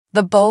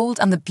The bold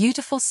and the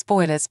beautiful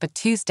spoilers for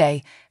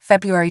Tuesday,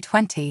 February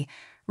 20,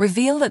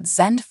 reveal that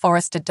Zende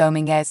Forrester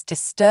Dominguez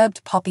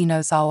disturbed Poppy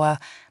Nozawa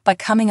by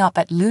coming up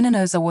at Luna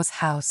Nozawa's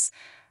house,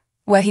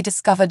 where he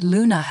discovered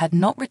Luna had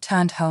not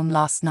returned home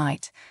last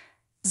night.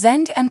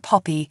 Zende and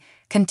Poppy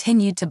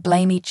continued to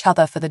blame each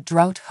other for the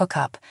drought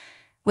hookup,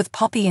 with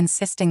Poppy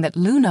insisting that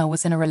Luna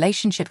was in a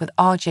relationship with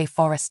RJ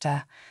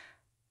Forrester.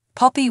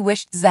 Poppy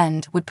wished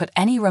Zende would put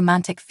any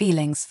romantic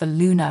feelings for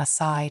Luna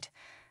aside.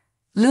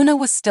 Luna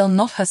was still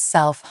not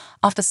herself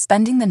after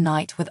spending the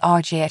night with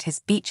RJ at his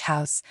beach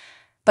house,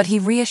 but he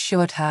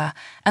reassured her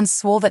and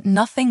swore that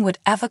nothing would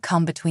ever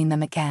come between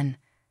them again.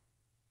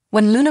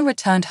 When Luna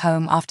returned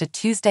home after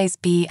Tuesday's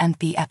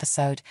B&B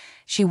episode,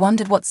 she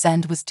wondered what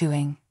Zende was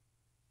doing.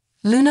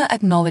 Luna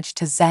acknowledged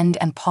to Zende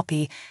and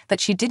Poppy that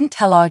she didn't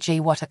tell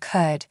RJ what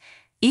occurred,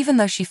 even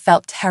though she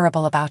felt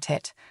terrible about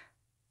it.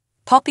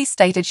 Poppy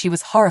stated she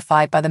was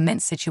horrified by the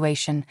mint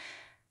situation,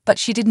 but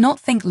she did not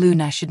think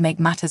Luna should make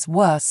matters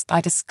worse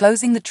by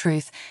disclosing the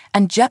truth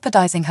and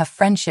jeopardizing her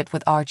friendship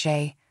with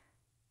RJ.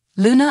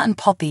 Luna and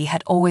Poppy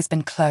had always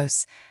been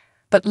close,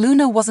 but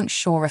Luna wasn't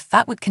sure if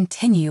that would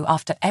continue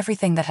after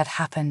everything that had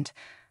happened.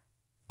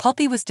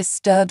 Poppy was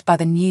disturbed by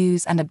the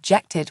news and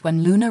objected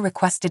when Luna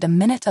requested a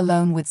minute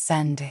alone with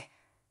Zende.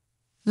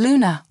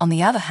 Luna, on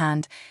the other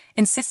hand,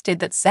 insisted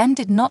that Zende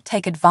did not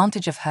take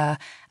advantage of her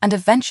and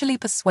eventually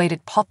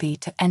persuaded Poppy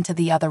to enter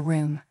the other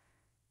room.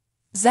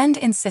 Zende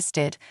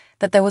insisted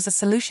that there was a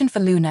solution for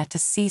Luna to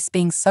cease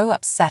being so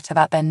upset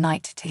about their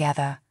night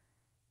together.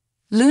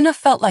 Luna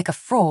felt like a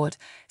fraud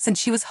since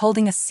she was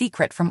holding a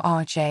secret from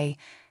RJ,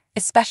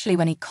 especially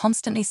when he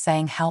constantly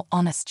saying how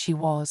honest she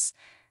was.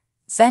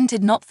 Zende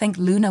did not think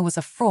Luna was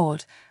a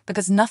fraud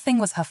because nothing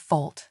was her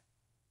fault.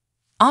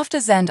 After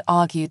Zende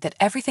argued that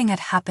everything had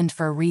happened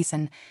for a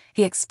reason,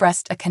 he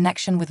expressed a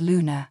connection with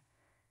Luna.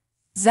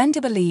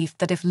 Zende believed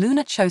that if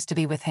Luna chose to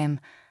be with him,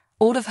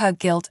 all of her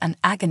guilt and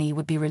agony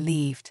would be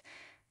relieved.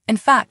 In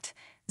fact,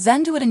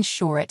 Zende would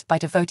ensure it by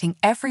devoting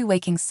every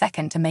waking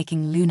second to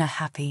making Luna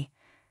happy.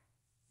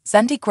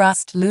 Zende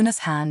grasped Luna's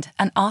hand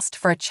and asked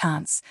for a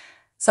chance,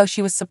 so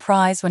she was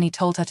surprised when he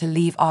told her to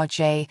leave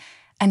RJ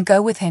and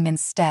go with him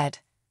instead.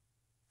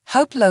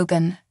 Hope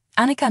Logan,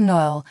 Annika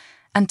Noel,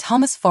 and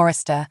Thomas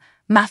Forrester,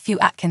 Matthew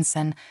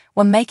Atkinson,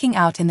 were making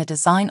out in the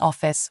design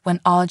office when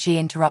RJ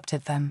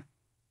interrupted them.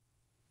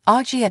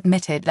 RJ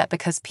admitted that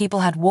because people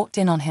had walked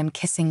in on him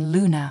kissing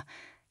Luna,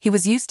 he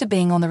was used to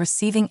being on the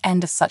receiving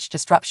end of such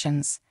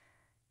disruptions.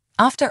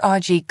 After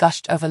RJ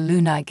gushed over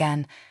Luna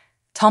again,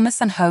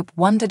 Thomas and Hope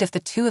wondered if the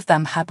two of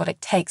them had what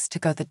it takes to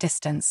go the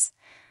distance.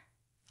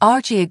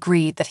 RJ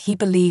agreed that he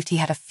believed he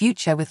had a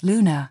future with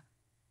Luna.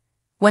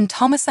 When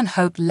Thomas and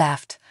Hope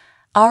left,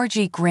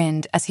 RJ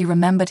grinned as he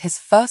remembered his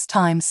first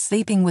time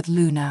sleeping with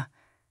Luna.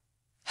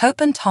 Hope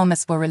and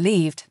Thomas were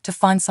relieved to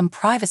find some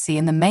privacy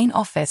in the main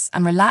office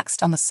and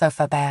relaxed on the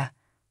sofa there.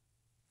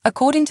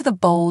 According to the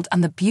bold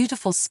and the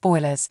beautiful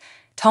spoilers,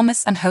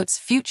 Thomas and Hope's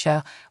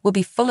future will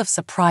be full of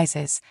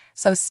surprises,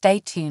 so stay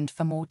tuned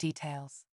for more details.